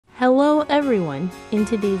everyone, in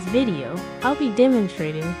today's video, I'll be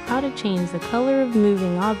demonstrating how to change the color of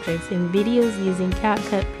moving objects in videos using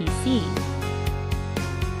CapCut PC.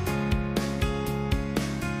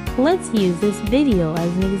 Let's use this video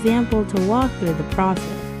as an example to walk through the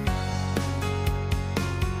process.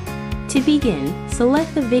 To begin,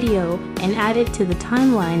 select the video and add it to the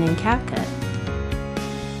timeline in CapCut.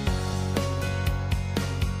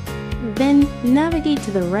 Then, navigate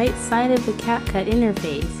to the right side of the CapCut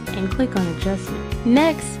interface and click on Adjustment.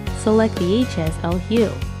 Next, select the HSL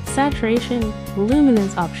hue, saturation,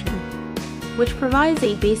 luminance option, which provides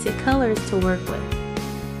 8 basic colors to work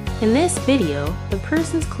with. In this video, the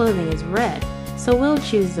person's clothing is red, so we'll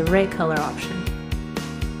choose the red color option.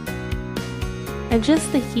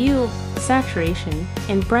 Adjust the hue, saturation,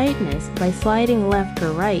 and brightness by sliding left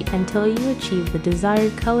or right until you achieve the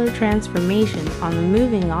desired color transformation on the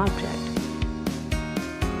moving object.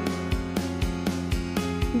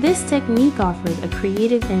 This technique offers a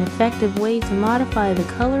creative and effective way to modify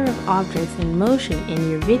the color of objects in motion in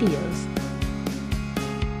your videos.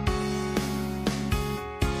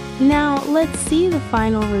 Now, let's see the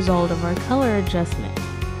final result of our color adjustment.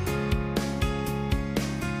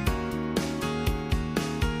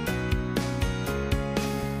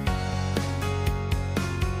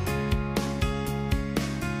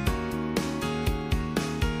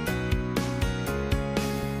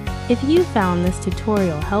 If you found this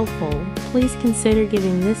tutorial helpful, please consider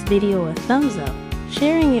giving this video a thumbs up,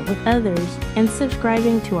 sharing it with others, and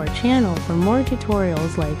subscribing to our channel for more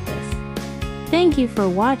tutorials like this. Thank you for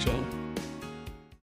watching.